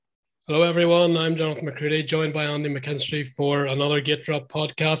Hello, everyone. I'm Jonathan McCready, joined by Andy McKinstry for another GateDrop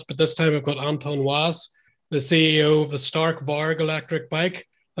podcast. But this time, I've got Anton Wass, the CEO of the Stark Varg electric bike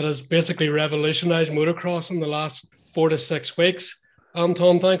that has basically revolutionized motocross in the last 4 to 6 weeks.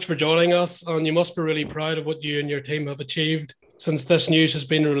 Anton, thanks for joining us. And you must be really proud of what you and your team have achieved since this news has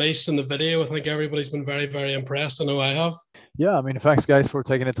been released in the video. I think everybody's been very, very impressed. I know I have. Yeah, I mean, thanks guys for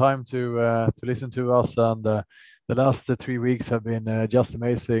taking the time to listen to us. And the last 3 weeks have been just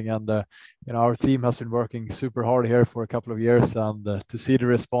amazing. And our team has been working super hard here for a couple of years, and to see the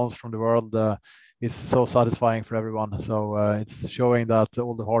response from the world is so satisfying for everyone. So it's showing that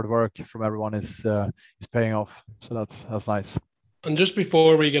all the hard work from everyone is paying off. So that's nice. And just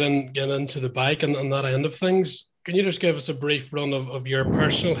before we get into the bike and that end of things, can you just give us a brief run of your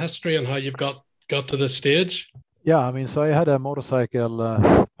personal history and how you've got to this stage? Yeah, I mean, so I had a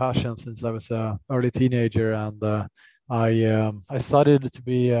motorcycle passion since I was a early teenager, and I studied to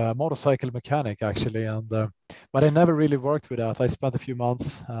be a motorcycle mechanic actually, and but I never really worked with that. I spent a few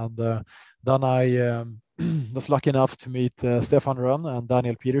months, and then I was lucky enough to meet Stefan Rönn and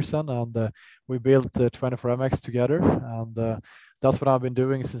Daniel Peterson, and we built 24MX together, and that's what I've been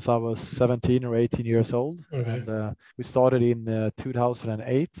doing since I was 17 or 18 years old. Okay. And we started in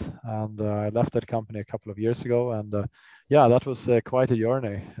 2008, and I left that company a couple of years ago. And yeah, that was quite a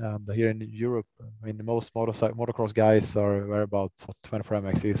journey. And here in Europe, I mean, most motocross guys are aware about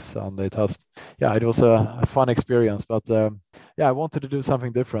 24MXs, and it was a fun experience. But yeah, I wanted to do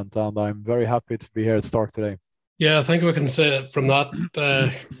something different, and I'm very happy to be here at Stark today. Yeah, I think we can say from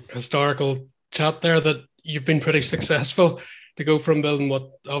that historical chat there that you've been pretty successful to go from building what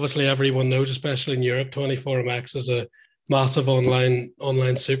obviously everyone knows, especially in Europe. 24MX is a massive online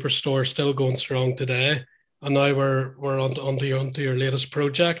superstore, still going strong today. And now we're onto your latest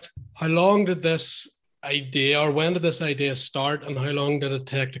project. How long did this idea, or when did this idea start, and how long did it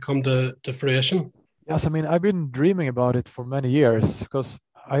take to come to fruition? Yes, I mean, I've been dreaming about it for many years because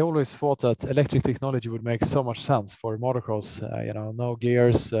I always thought that electric technology would make so much sense for motocross. No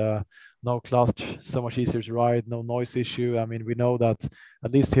gears, no clutch, so much easier to ride, no noise issue. I mean, we know that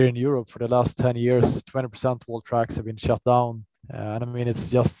at least here in Europe for the last 10 years, 20% of all tracks have been shut down. And I mean,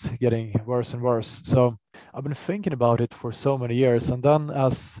 it's just getting worse and worse. So I've been thinking about it for so many years. And then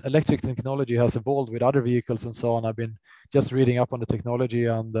as electric technology has evolved with other vehicles and so on, I've been just reading up on the technology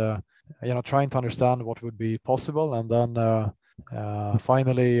and, trying to understand what would be possible. And then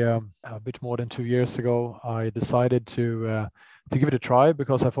finally, a bit more than 2 years ago, I decided to give it a try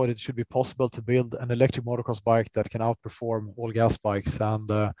because I thought it should be possible to build an electric motocross bike that can outperform all gas bikes. And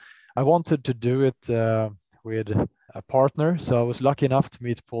I wanted to do it with a partner. So I was lucky enough to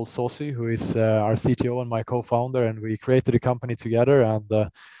meet Paul Saucy, who is our CTO and my co-founder, and we created a company together. And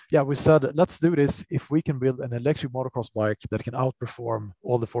yeah, we said, let's do this if we can build an electric motocross bike that can outperform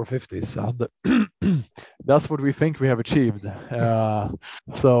all the 450s. And that's what we think we have achieved. Yeah,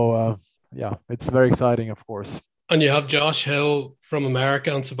 it's very exciting, of course. And you have Josh Hill from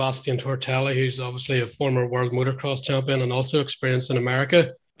America and Sebastian Tortelli, who's obviously a former world motocross champion and also experienced in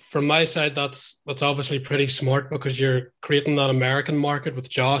America. From my side, that's obviously pretty smart because you're creating that American market with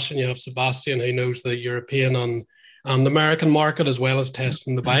Josh, and you have Sebastian who knows the European and American market as well as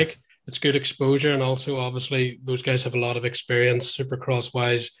testing the bike. It's good exposure, and also obviously those guys have a lot of experience, supercross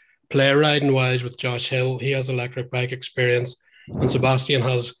wise, play riding wise with Josh Hill. He has electric bike experience, and Sebastian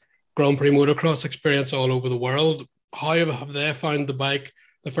has Grand Prix motocross experience all over the world. How have they found the bike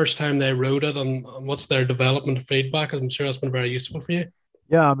the first time they rode it, and what's their development feedback? I'm sure that's been very useful for you.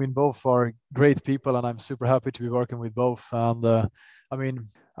 Yeah, I mean, both are great people, and I'm super happy to be working with both. And I mean,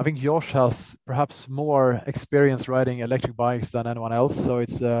 I think Josh has perhaps more experience riding electric bikes than anyone else, so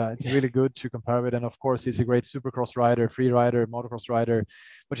it's really good to compare with. And of course, he's a great supercross rider, free rider, motocross rider.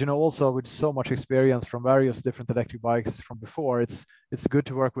 But also with so much experience from various different electric bikes from before, it's good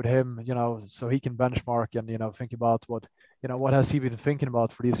to work with him, so he can benchmark and think about what has he been thinking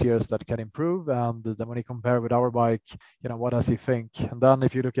about for these years that can improve, and then when he compare with our bike, what does he think? And then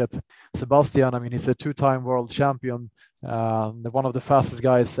if you look at Sebastian, I mean, he's a two-time world champion, one of the fastest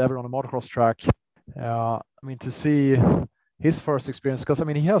guys ever on a motocross track. I mean, to see his first experience, because I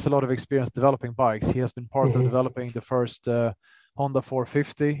mean, he has a lot of experience developing bikes. He has been part of developing the first Honda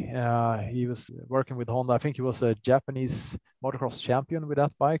 450. He was working with Honda. I think he was a Japanese motocross champion with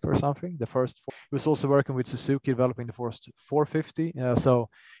that bike or something. He was also working with Suzuki developing the first 450. So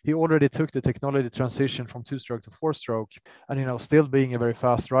he already took the technology transition from two-stroke to four-stroke, and still being a very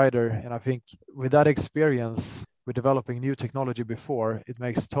fast rider. And I think with that experience with developing new technology before, it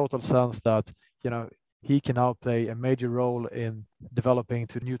makes total sense that he can now play a major role in developing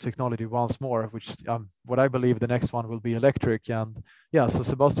to new technology once more, which what I believe the next one will be electric. And yeah, so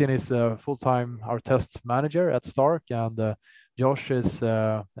Sebastian is full-time our test manager at Stark, and Josh is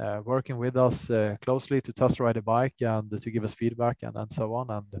working with us closely to test ride a bike and to give us feedback and so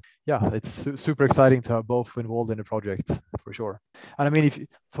on. And yeah, it's super exciting to have both involved in the project for sure. And I mean, if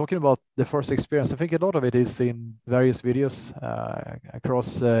talking about the first experience, I think a lot of it is in various videos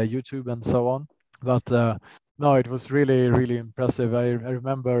across YouTube and so on. But no, it was really, really impressive. I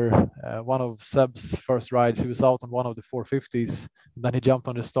remember one of Seb's first rides. He was out on one of the 450s, and then he jumped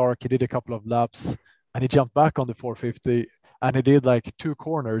on the Stark. He did a couple of laps, and he jumped back on the 450, and he did like 2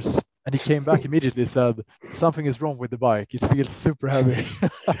 corners. And he came back immediately, said something is wrong with the bike. It feels super heavy,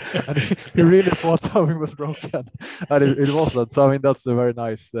 and he really thought something was broken, and it wasn't. So I mean, that's a very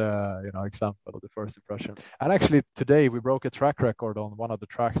nice, example of the first impression. And actually, today we broke a track record on one of the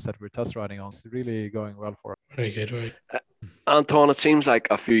tracks that we're test riding on. It's really going well for us. Very good, right? Anton, it seems like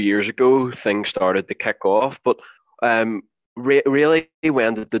a few years ago things started to kick off, but really,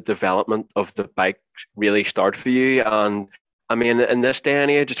 when did the development of the bike really start for you? And I mean, in this day and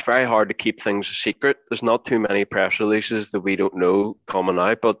age, it's very hard to keep things a secret. There's not too many press releases that we don't know coming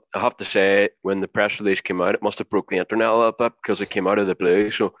out. But I have to say, when the press release came out, it must have broke the internet a little bit because it came out of the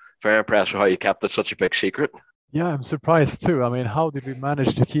blue. So very impressed with how you kept it such a big secret. Yeah, I'm surprised too. I mean, how did we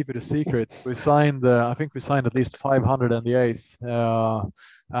manage to keep it a secret? We signed, I think we signed at least 500 NDAs.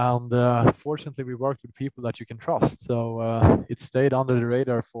 And fortunately, we worked with people that you can trust. So it stayed under the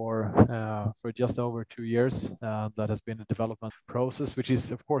radar for just over 2 years. That has been a development process, which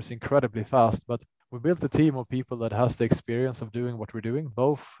is of course incredibly fast. But we built a team of people that has the experience of doing what we're doing,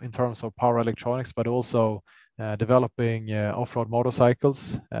 both in terms of power electronics, but also developing off-road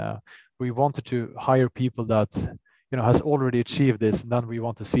motorcycles. We wanted to hire people that has already achieved this, and then we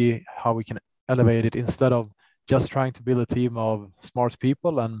want to see how we can elevate it instead of just trying to build a team of smart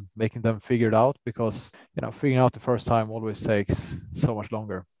people and making them figure it out, because figuring out the first time always takes so much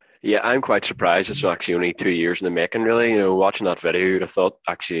longer. Yeah, I'm quite surprised it's actually only 2 years in the making, really. Watching that video, you'd have thought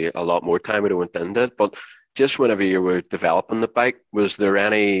actually a lot more time would have went into it. But just whenever you were developing the bike, was there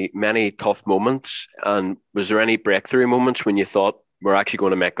many tough moments, and was there any breakthrough moments when you thought we're actually going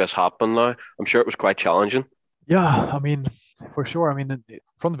to make this happen now? I'm sure it was quite challenging. Yeah, I mean, for sure. I mean,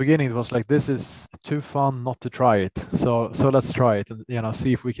 from the beginning, it was like, this is too fun not to try it. So let's try it and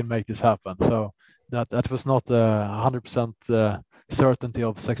see if we can make this happen. So that was not 100% certainty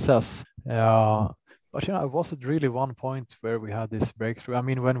of success. But was it really one point where we had this breakthrough? I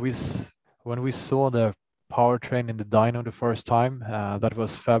mean, when we saw the powertrain in the dyno the first time, that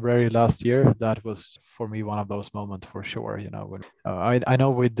was February last year. That was for me one of those moments for sure. When I know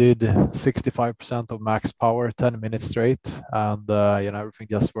we did 65% of max power 10 minutes straight, and everything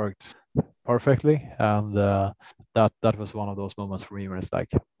just worked perfectly, and that was one of those moments for me where it's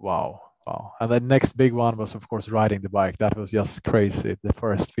like, wow. And the next big one was of course riding the bike. That was just crazy, the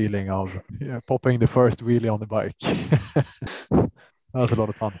first feeling of popping the first wheelie on the bike. That was a lot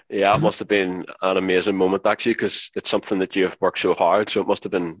of fun. Yeah, it must have been an amazing moment actually, because it's something that you have worked so hard. So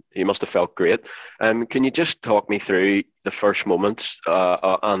you must have felt great. Can you just talk me through the first moments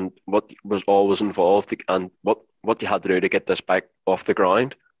and what was always involved and what you had to do to get this bike off the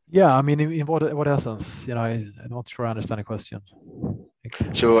ground? Yeah, I mean, in what essence? I'm not sure I understand the question.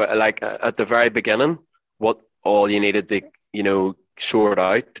 So, like at the very beginning, what all you needed to sort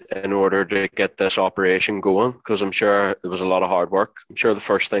out in order to get this operation going? Because I'm sure it was a lot of hard work. I'm sure the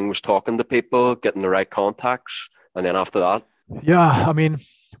first thing was talking to people, getting the right contacts, and then after that. Yeah, I mean,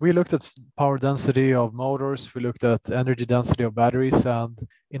 we looked at power density of motors, we looked at energy density of batteries, and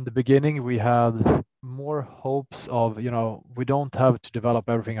in the beginning we had more hopes of, we don't have to develop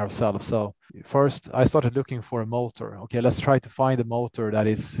everything ourselves. So first I started looking for a motor. Okay, let's try to find a motor that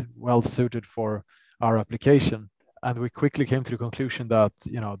is well suited for our application. And we quickly came to the conclusion that,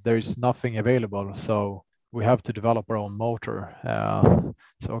 there is nothing available. So we have to develop our own motor.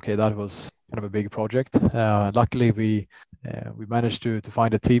 Okay, that was kind of a big project. Luckily, we managed to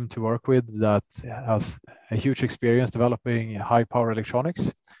find a team to work with that has a huge experience developing high power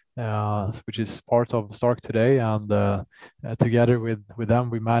electronics, which is part of Stark today. And together with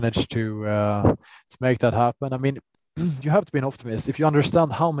them, we managed to make that happen. I mean, you have to be an optimist. If you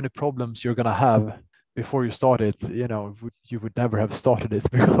understand how many problems you're going to have before you start it, you would never have started it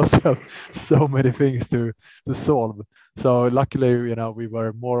because you have so many things to solve. So luckily, we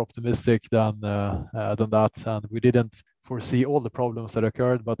were more optimistic than that, and we didn't foresee all the problems that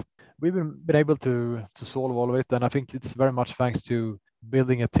occurred, but we've been able to solve all of it. And I think it's very much thanks to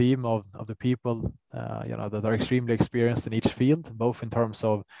building a team of the people that are extremely experienced in each field, both in terms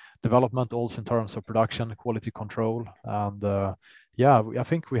of development, also in terms of production, quality control, and I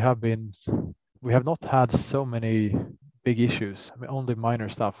think we have not had so many big issues. I mean, only minor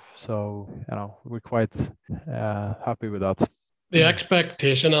stuff. So we're quite happy with that. The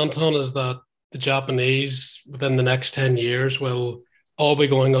expectation, Anton, is that the Japanese within the next 10 years will all be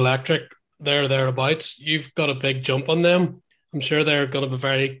going electric. Thereabouts. You've got a big jump on them. I'm sure they're going to be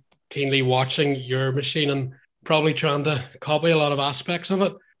very keenly watching your machine and probably trying to copy a lot of aspects of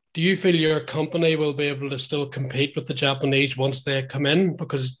it. Do you feel your company will be able to still compete with the Japanese once they come in?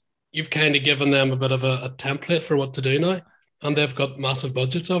 Because you've kind of given them a bit of a template for what to do now, and they've got massive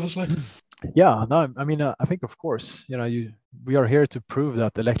budgets, obviously. Yeah, no, I mean, I think of course, we are here to prove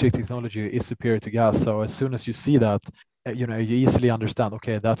that electric technology is superior to gas. So as soon as you see that, you easily understand,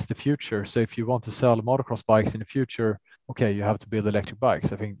 okay, that's the future. So if you want to sell motocross bikes in the future, okay, you have to build electric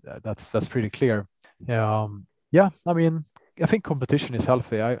bikes. I think that's pretty clear. I mean, I think competition is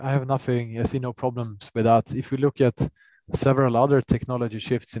healthy. I see no problems with that. If we look at several other technology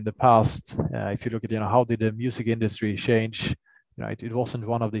shifts in the past, if you look at, how did the music industry change? It wasn't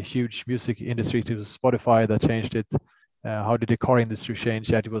one of the huge music industries. It was Spotify that changed it. How did the car industry change?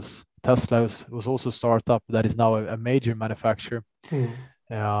 Yeah, it was Tesla was also a startup that is now a major manufacturer. Who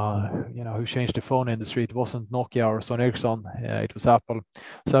changed the phone industry? It wasn't Nokia or Sony Ericsson. It was Apple.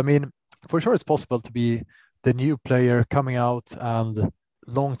 So I mean, for sure, it's possible to be the new player coming out and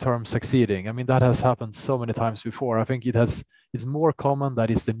long-term succeeding. I mean, that has happened so many times before. I think it's more common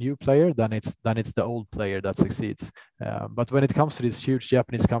that it's the new player than it's the old player that succeeds. But when it comes to these huge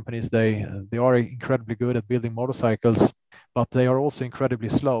Japanese companies, they are incredibly good at building motorcycles, but they are also incredibly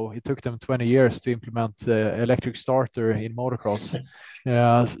slow. It took them 20 years to implement electric starter in motocross.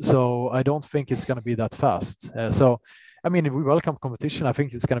 So I don't think it's going to be that fast. I mean, we welcome competition. I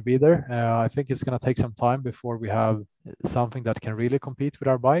think it's going to be there. I think it's going to take some time before we have something that can really compete with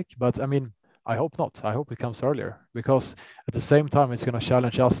our bike. But I mean, I hope not. I hope it comes earlier, because at the same time, it's going to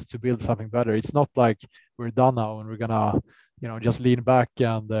challenge us to build something better. It's not like we're done now and we're going to, just lean back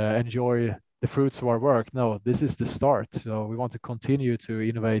and enjoy the fruits of our work. No, this is the start. So we want to continue to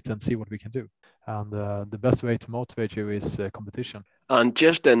innovate and see what we can do. And the best way to motivate you is competition. And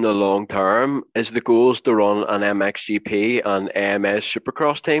just in the long term, is the goals to run an MXGP and AMS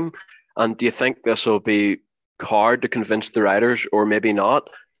Supercross team? And do you think this will be hard to convince the riders, or maybe not?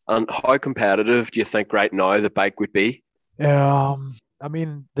 And how competitive do you think right now the bike would be? I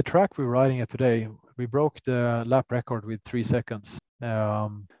mean, the track we're riding at today, we broke the lap record with 3 seconds.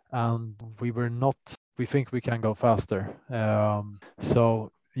 And we think we can go faster.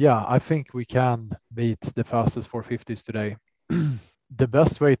 So yeah, I think we can beat the fastest 450s today. The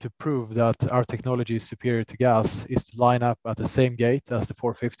best way to prove that our technology is superior to gas is to line up at the same gate as the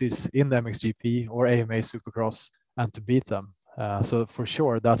 450s in the MXGP or AMA Supercross and to beat them. So for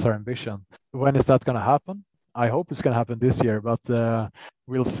sure, that's our ambition. When is that going to happen? I hope it's going to happen this year, but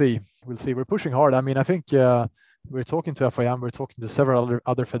we'll see. We're pushing hard. I mean, I think we're talking to FIM, we're talking to several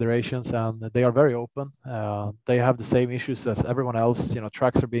other federations, and they are very open. They have the same issues as everyone else.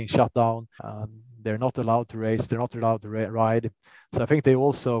 Tracks are being shut down. They're not allowed to race. They're not allowed to ride. So I think they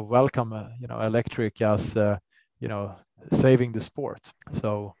also welcome, electric as, saving the sport.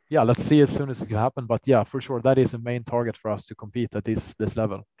 So yeah, let's see as soon as it can happen. But yeah, for sure, that is the main target for us to compete at this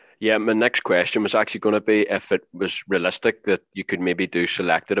level. Yeah, my next question was actually going to be if it was realistic that you could maybe do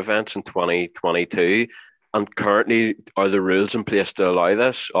selected events in 2022. And currently, are the rules in place to allow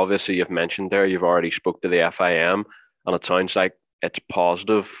this? Obviously, you've mentioned there, you've already spoke to the FIM, and it sounds like it's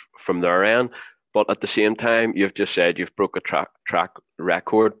positive from their end. But at the same time, you've just said you've broke a track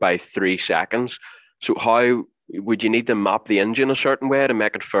record by 3 seconds. So how would you need to map the engine a certain way to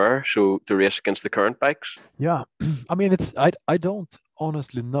make it fair, so to race against the current bikes? Yeah, I mean, I don't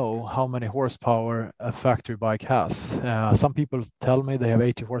honestly know how many horsepower a factory bike has. Some people tell me they have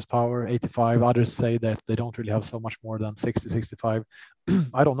 80 horsepower, 85. Others say that they don't really have so much more than 60, 65.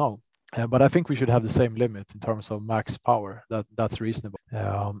 I don't know. But I think we should have the same limit in terms of max power. That's reasonable.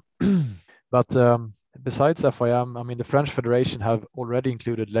 But besides FIM, I mean, the French Federation have already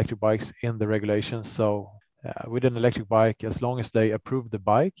included electric bikes in the regulations. So with an electric bike, as long as they approve the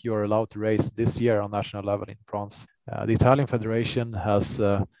bike, you're allowed to race this year on national level in France. The Italian Federation has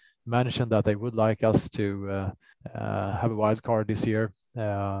mentioned that they would like us to have a wild card this year.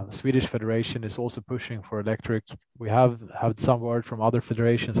 Swedish Federation is also pushing for electric. We have had some word from other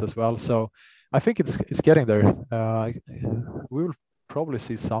federations as well. So I think it's getting there. We will probably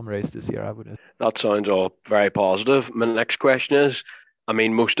see some race this year, I would. That sounds all very positive. My next question is, I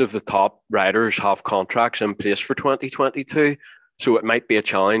mean, most of the top riders have contracts in place for 2022. So it might be a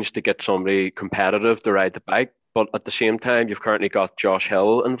challenge to get somebody competitive to ride the bike. But at the same time, you've currently got Josh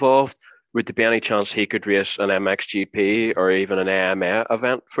Hill involved. Would there be any chance he could race an MXGP or even an AMA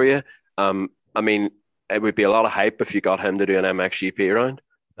event for you? I mean, it would be a lot of hype if you got him to do an MXGP round.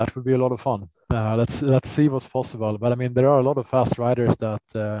 That would be a lot of fun. Let's see what's possible. But I mean, there are a lot of fast riders that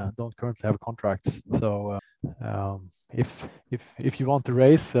don't currently have contracts. So if you want to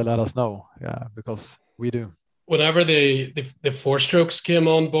race, let us know. Yeah, because we do. Whenever the four strokes came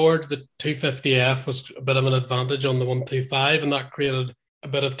on board, the 250F was a bit of an advantage on the 125, and that created a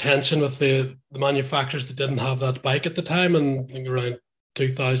bit of tension with the manufacturers that didn't have that bike at the time, and I think around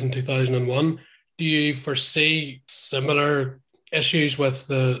 2000, 2001. Do you foresee similar issues with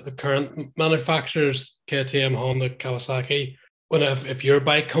the current manufacturers, KTM, Honda, Kawasaki, when if your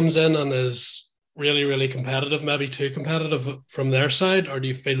bike comes in and is really, really competitive, maybe too competitive from their side, or do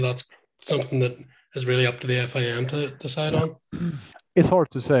you feel that's something that is really up to the FIM to decide on? It's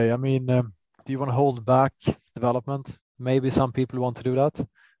hard to say. I mean, do you want to hold back development? Maybe some people want to do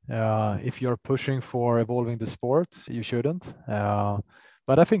that. If you're pushing for evolving the sport, you shouldn't.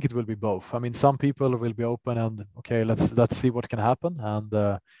 But I think it will be both. I mean, some people will be open and okay, let's see what can happen,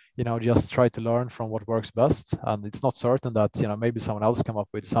 and just try to learn from what works best. And it's not certain that maybe someone else come up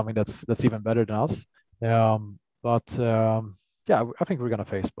with something that's even better than us. Yeah, I think we're gonna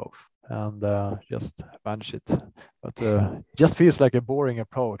face both and just manage it. But just feels like a boring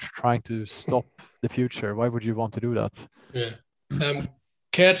approach, trying to stop the future. Why would you want to do that? Yeah.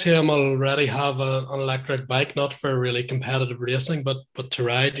 KTM already have an electric bike, not for really competitive racing, but to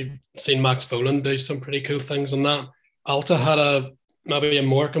ride. You've seen Max Volan do some pretty cool things on that. Alta had maybe a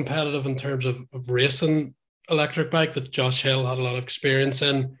more competitive in terms of racing electric bike that Josh Hill had a lot of experience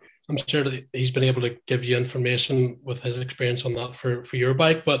in. I'm sure that he's been able to give you information with his experience on that for your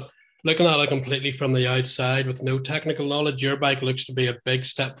bike. But looking at it completely from the outside with no technical knowledge, your bike looks to be a big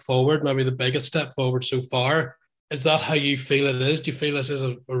step forward, maybe the biggest step forward so far. Is that how you feel it is? Do you feel this is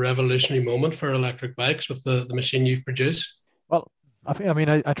a revolutionary moment for electric bikes with the machine you've produced? Well,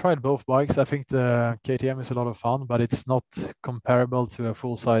 I tried both bikes. I think the KTM is a lot of fun, but it's not comparable to a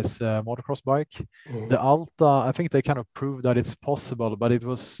full-size motocross bike. Mm-hmm. The Alta, I think they kind of proved that it's possible, but it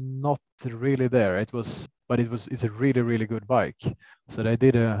was not really there. It's a really, really good bike. So they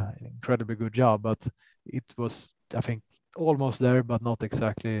did an incredibly good job, but it was, I think, almost there, but not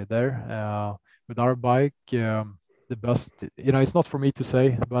exactly there. With our bike, the best, it's not for me to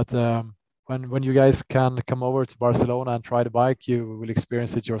say, but when you guys can come over to Barcelona and try the bike, you will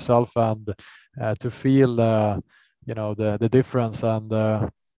experience it yourself and to feel the difference.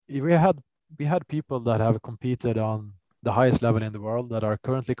 And we had people that have competed on the highest level in the world, that are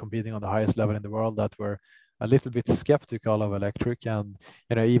currently competing on the highest level in the world, that were a little bit skeptical of electric, and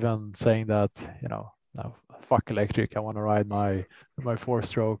even saying that no, fuck electric, I want to ride my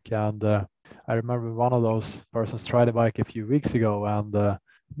 4-stroke. And I remember one of those persons tried a bike a few weeks ago, and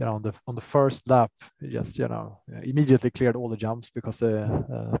on the first lap, just immediately cleared all the jumps because they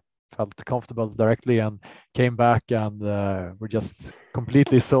felt comfortable directly, and came back and were just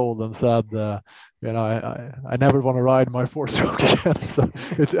completely sold and said, I never want to ride my 4-stroke again. So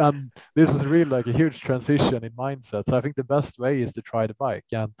and this was really like a huge transition in mindset. So I think the best way is to try the bike,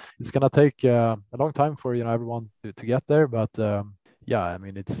 and it's gonna take a long time for everyone to get there, but yeah, I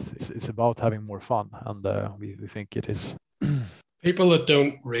mean, it's about having more fun, and we think it is. People that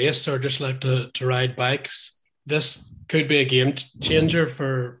don't race or just like to ride bikes, this could be a game changer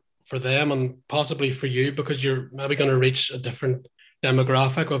for them and possibly for you, because you're maybe going to reach a different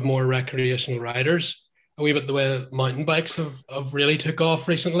demographic of more recreational riders, a wee bit the way mountain bikes have really took off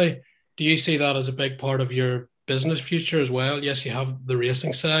recently. Do you see that as a big part of your business future as well? Yes, you have the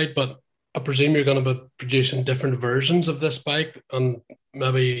racing side, but I presume you're going to be producing different versions of this bike, and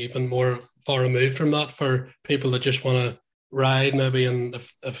maybe even more far removed from that for people that just want to ride, maybe, and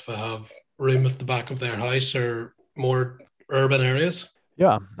if they have room at the back of their house or more urban areas.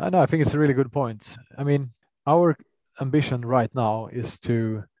 Yeah, I know. I think it's a really good point. I mean, our ambition right now is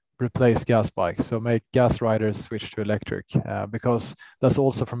to replace gas bikes, so make gas riders switch to electric, because that's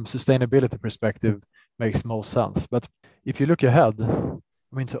also, from a sustainability perspective, makes most sense. But if you look ahead,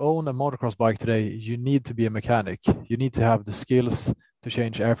 I mean, to own a motocross bike today, you need to be a mechanic. You need to have the skills to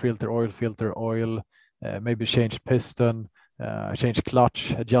change air filter, oil, maybe change piston, change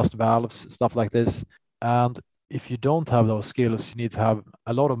clutch, adjust valves, stuff like this. And if you don't have those skills, you need to have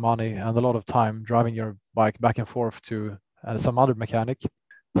a lot of money and a lot of time driving your bike back and forth to some other mechanic.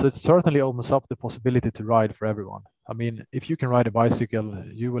 So it certainly opens up the possibility to ride for everyone. I mean, if you can ride a bicycle,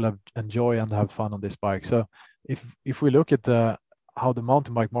 you will enjoy and have fun on this bike. So if we look at how the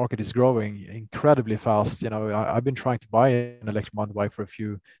mountain bike market is growing incredibly fast. I've been trying to buy an electric mountain bike for a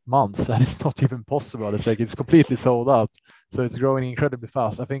few months, and it's not even possible. It's like it's completely sold out. So it's growing incredibly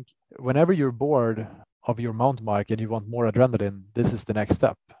fast. I think whenever you're bored of your mountain bike and you want more adrenaline, this is the next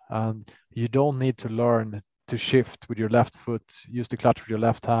step. And you don't need to learn to shift with your left foot, use the clutch with your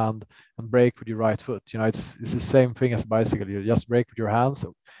left hand, and brake with your right foot. It's the same thing as a bicycle. You just brake with your hands.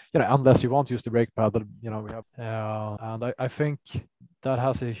 So, unless you want to use the brake pedal, we have. And I think that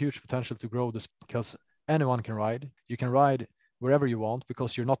has a huge potential to grow this, because anyone can ride. You can ride wherever you want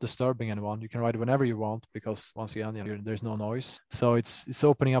because you're not disturbing anyone. You can ride whenever you want because, once again, there's no noise. So it's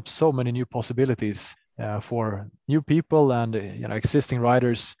opening up so many new possibilities for new people and existing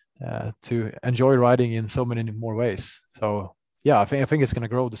riders to enjoy riding in so many more ways. So yeah, I think it's going to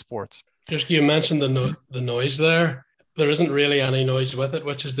grow the sport. Just you mentioned the noise there. There isn't really any noise with it,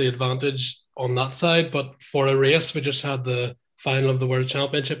 which is the advantage on that side. But for a race, we just had the final of the World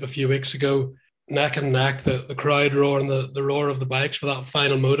Championship a few weeks ago, neck and neck, the crowd roar and the roar of the bikes for that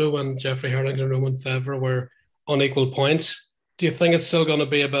final moto when Jeffrey Herlings and Roman Fevre were on equal points. Do you think it's still going to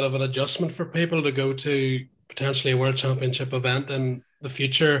be a bit of an adjustment for people to go to potentially a World Championship event in the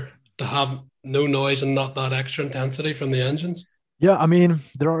future to have no noise and not that extra intensity from the engines? Yeah, I mean,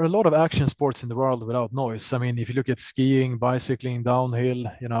 there are a lot of action sports in the world without noise. I mean, if you look at skiing, bicycling, downhill,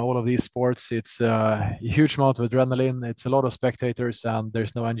 all of these sports, it's a huge amount of adrenaline. It's a lot of spectators and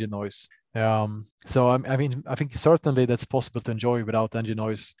there's no engine noise. So I think certainly that's possible to enjoy without engine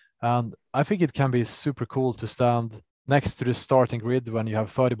noise. And I think it can be super cool to stand next to the starting grid when you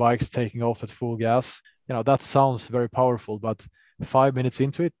have 30 bikes taking off at full gas. That sounds very powerful, but 5 minutes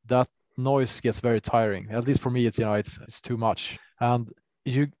into it, that noise gets very tiring. At least for me, it's too much. And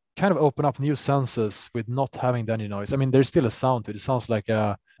you kind of open up new senses with not having any noise. I mean, there's still a sound to it. It sounds like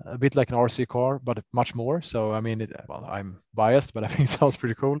a bit like an RC car, but much more. So, I mean, I'm biased, but I think it sounds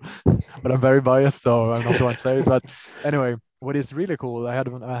pretty cool. But I'm very biased, so I'm not the one to say it. But anyway, what is really cool, I had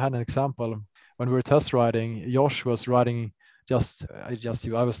an example when we were test riding. Josh was riding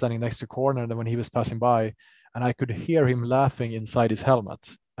I was standing next to corner, and when he was passing by, and I could hear him laughing inside his helmet.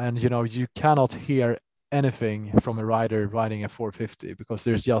 And you cannot hear anything from a rider riding a 450 because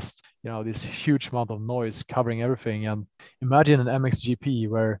there's just this huge amount of noise covering everything. And imagine an MXGP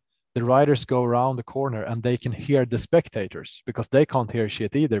where the riders go around the corner and they can hear the spectators because they can't hear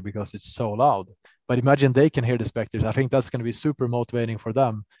shit either because it's so loud. But imagine they can hear the spectators. I think that's going to be super motivating for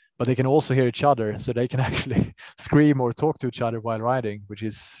them. But they can also hear each other, so they can actually scream or talk to each other while riding, which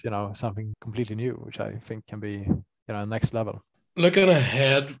is something completely new, which I think can be next level. Looking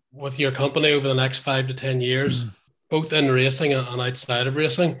ahead with your company over the next 5 to 10 years, both in racing and outside of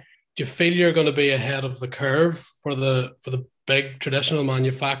racing, do you feel you're going to be ahead of the curve for the big traditional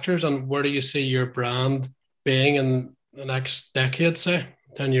manufacturers? And where do you see your brand being in the next decade, say,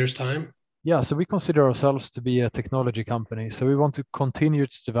 10 years' time? Yeah, so we consider ourselves to be a technology company. So we want to continue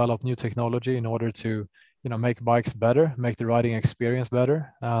to develop new technology in order to make bikes better, make the riding experience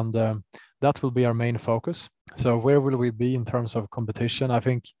better. And that will be our main focus. So where will we be in terms of competition? I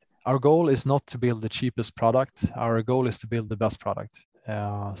think our goal is not to build the cheapest product. Our goal is to build the best product.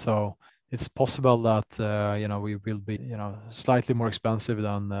 So it's possible that we will be slightly more expensive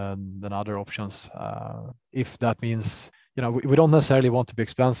than other options. If that means we don't necessarily want to be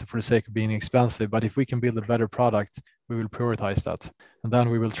expensive for the sake of being expensive, but if we can build a better product, we will prioritize that, and then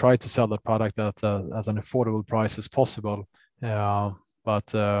we will try to sell that product at an affordable price as possible. But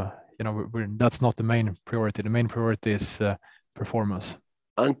that's not the main priority. The main priority is performance.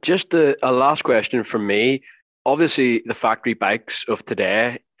 And just a last question from me. Obviously, the factory bikes of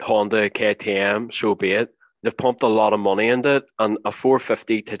today, Honda, KTM, so be it, they've pumped a lot of money into it, and a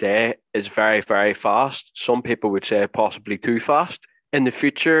 450 today is very, very fast. Some people would say possibly too fast. In the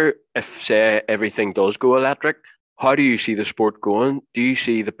future, if, say, everything does go electric, how do you see the sport going? Do you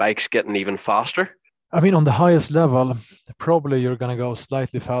see the bikes getting even faster? I mean, on the highest level, probably you're going to go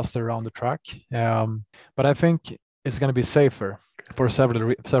slightly faster around the track. But I think it's going to be safer for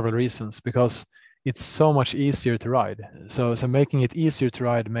several reasons, because it's so much easier to ride. So making it easier to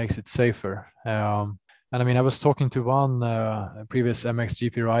ride makes it safer. And I mean, I was talking to one previous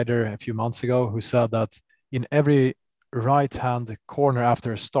MXGP rider a few months ago who said that in every right-hand corner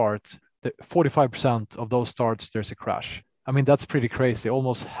after a start, 45% of those starts, there's a crash. I mean, that's pretty crazy.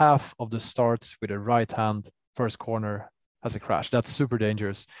 Almost half of the starts with a right-hand first corner has a crash. That's super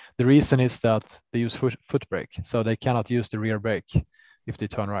dangerous. The reason is that they use foot brake, so they cannot use the rear brake if they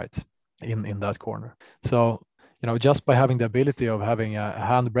turn right in that corner. So just by having the ability of having a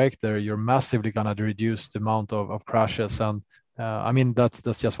hand brake there, you're massively going to reduce the amount of crashes. And I mean,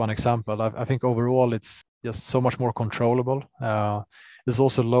 that's just one example. I think overall it's just so much more controllable. There's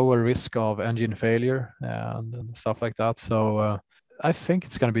also lower risk of engine failure and stuff like that. So I think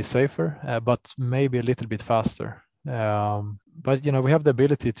it's going to be safer, but maybe a little bit faster. But we have the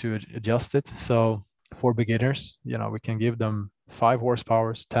ability to adjust it. So for beginners, we can give them 5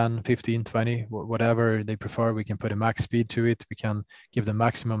 horsepower, 10, 15, 20, whatever they prefer. We can put a max speed to it. We can give them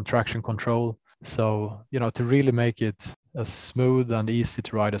maximum traction control. So, to really make it as smooth and easy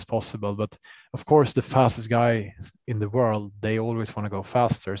to ride as possible. But of course, the fastest guy in the world, they always want to go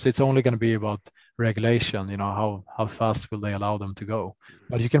faster. So it's only going to be about regulation, how fast will they allow them to go.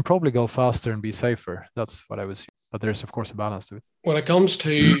 But you can probably go faster and be safer. That's what I was. But there's, of course, a balance to it. When it comes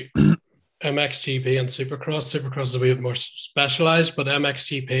to MXGP and Supercross is a wee bit more specialized, but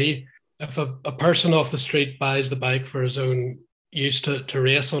MXGP, if a person off the street buys the bike for his own use to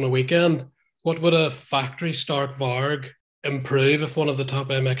race on a weekend, what would a factory stock Varg improve if one of the top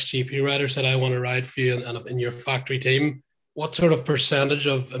MXGP riders said, I want to ride for you in your factory team? What sort of percentage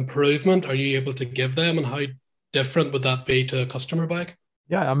of improvement are you able to give them, and how different would that be to a customer bike?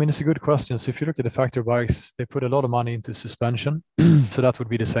 Yeah, I mean, it's a good question. So if you look at the factory bikes, they put a lot of money into suspension. So that would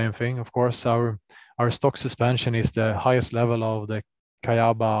be the same thing. Of course, our stock suspension is the highest level of the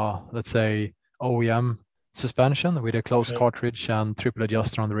Kayaba, let's say, OEM suspension with a closed cartridge and triple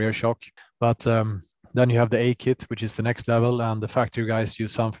adjuster on the rear shock. But then you have the A-kit, which is the next level, and the factory guys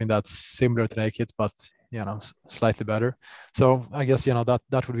use something that's similar to the A-kit, but slightly better. So I guess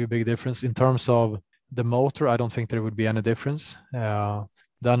that would be a big difference in terms of the motor. I don't think there would be any difference.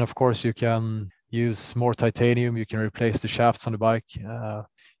 Then of course you can use more titanium. You can replace the shafts on the bike.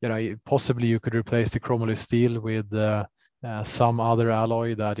 Possibly you could replace the chromoly steel with some other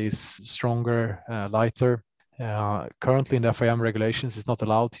alloy that is stronger, lighter. Currently in the FIM regulations, it's not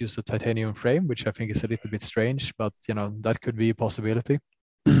allowed to use a titanium frame, which I think is a little bit strange, but that could be a possibility.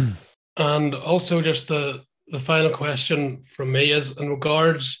 And also just the final question from me is in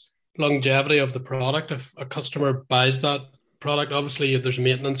regards longevity of the product. If a customer buys that product, obviously there's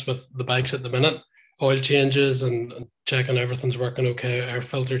maintenance with the bikes at the minute, oil changes and checking everything's working okay, air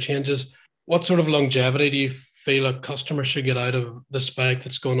filter changes. What sort of longevity do you feel a customer should get out of this bike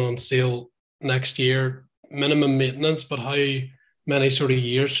that's going on sale next year? Minimum maintenance, but how many sort of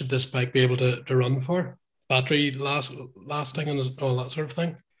years should this bike be able to run for? Battery lasting and all that sort of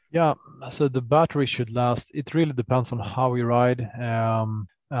thing? Yeah, so the battery should last. It really depends on how you ride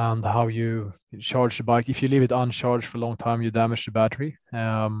and how you charge the bike. If you leave it uncharged for a long time, you damage the battery.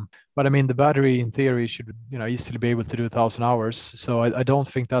 But I mean, the battery in theory should easily be able to do 1,000 hours. So I don't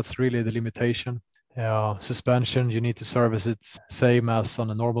think that's really the limitation. Suspension, you need to service it same as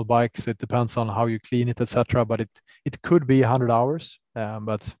on a normal bike, so it depends on how you clean it, etc. But it could be 100 hours,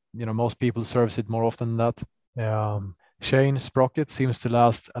 but most people service it more often than that. Chain sprocket seems to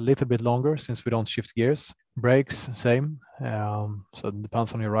last a little bit longer since we don't shift gears. Brakes, same. So it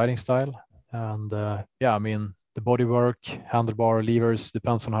depends on your riding style. And I mean, the bodywork, handlebar, levers,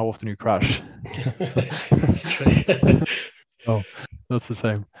 depends on how often you crash. That's true. So that's the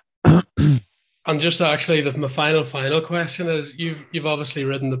same. And just actually, my final question is: you've obviously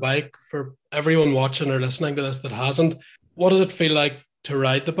ridden the bike. For everyone watching or listening to this that hasn't, what does it feel like to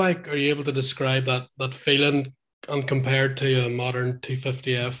ride the bike? Are you able to describe that feeling and compared to a modern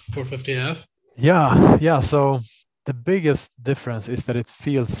 250F, 450F? Yeah. So the biggest difference is that it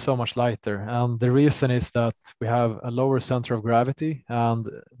feels so much lighter, and the reason is that we have a lower center of gravity and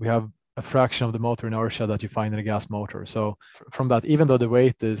we have a fraction of the motor inertia that you find in a gas motor. So from that, even though the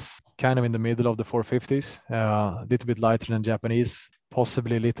weight is kind of in the middle of the 450s, a little bit lighter than Japanese,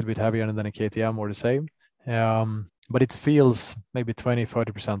 possibly a little bit heavier than a KTM or the same, but it feels maybe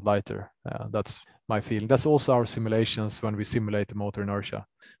 20-30% lighter. That's my feeling. That's also our simulations when we simulate the motor inertia.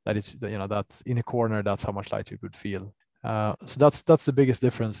 That it's that's in a corner, that's how much lighter it would feel. So that's the biggest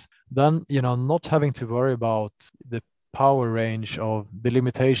difference. Then not having to worry about the power range of the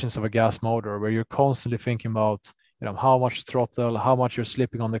limitations of a gas motor, where you're constantly thinking about how much throttle, how much you're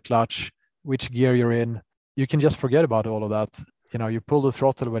slipping on the clutch, which gear you're in. You can just forget about all of that. You pull the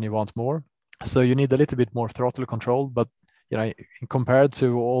throttle when you want more, so you need a little bit more throttle control. But compared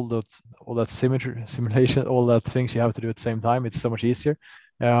to all that symmetry simulation, all that things you have to do at the same time, it's so much easier.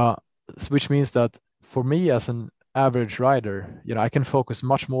 Which means that for me as an average rider, I can focus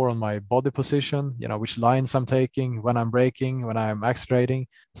much more on my body position, which lines I'm taking, when I'm braking, when I'm accelerating.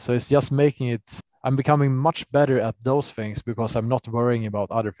 So it's just I'm becoming much better at those things because I'm not worrying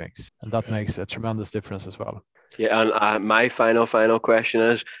about other things. And that makes a tremendous difference as well. Yeah, and my final question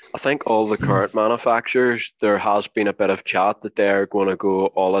is, I think all the current manufacturers, there has been a bit of chat that they're going to go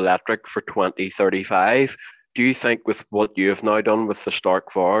all electric for 2035. do you think with what you have now done with the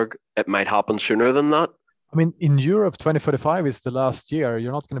Stark Varg, it might happen sooner than that? I mean, in Europe, 2045 is the last year.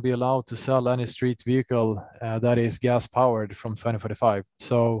 You're not going to be allowed to sell any street vehicle that is gas powered from 2045.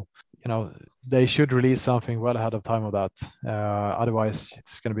 So, they should release something well ahead of time of that. Otherwise,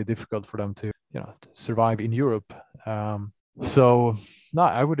 it's going to be difficult for them to, to survive in Europe. So, no,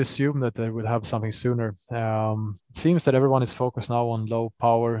 I would assume that they would have something sooner. It seems that everyone is focused now on low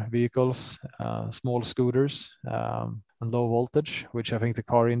power vehicles, small scooters, and low voltage, which I think the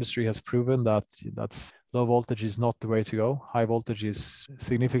car industry has proven that's low voltage is not the way to go. High voltage is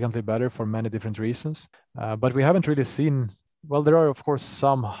significantly better for many different reasons. But we haven't really seen, well, there are of course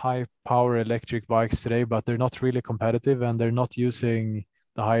some high power electric bikes today, but they're not really competitive and they're not using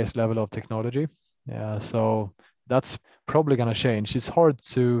the highest level of technology. So that's probably going to change. It's hard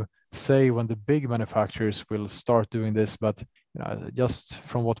to say when the big manufacturers will start doing this, but just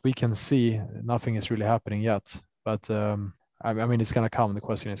from what we can see, nothing is really happening yet. But I mean, it's going to come. The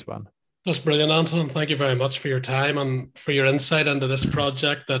question is when. That's brilliant, Anton. Thank you very much for your time and for your insight into this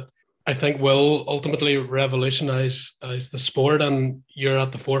project that I think will ultimately revolutionize the sport, and you're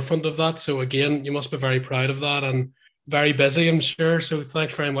at the forefront of that. So again, you must be very proud of that and very busy, I'm sure. So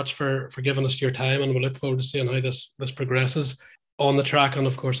thanks very much for giving us your time, and we look forward to seeing how this progresses on the track and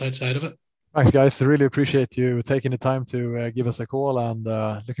of course outside of it. Thanks, guys. I really appreciate you taking the time to give us a call, and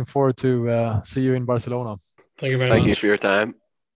looking forward to see you in Barcelona. Thank you very much. Thank you for your time.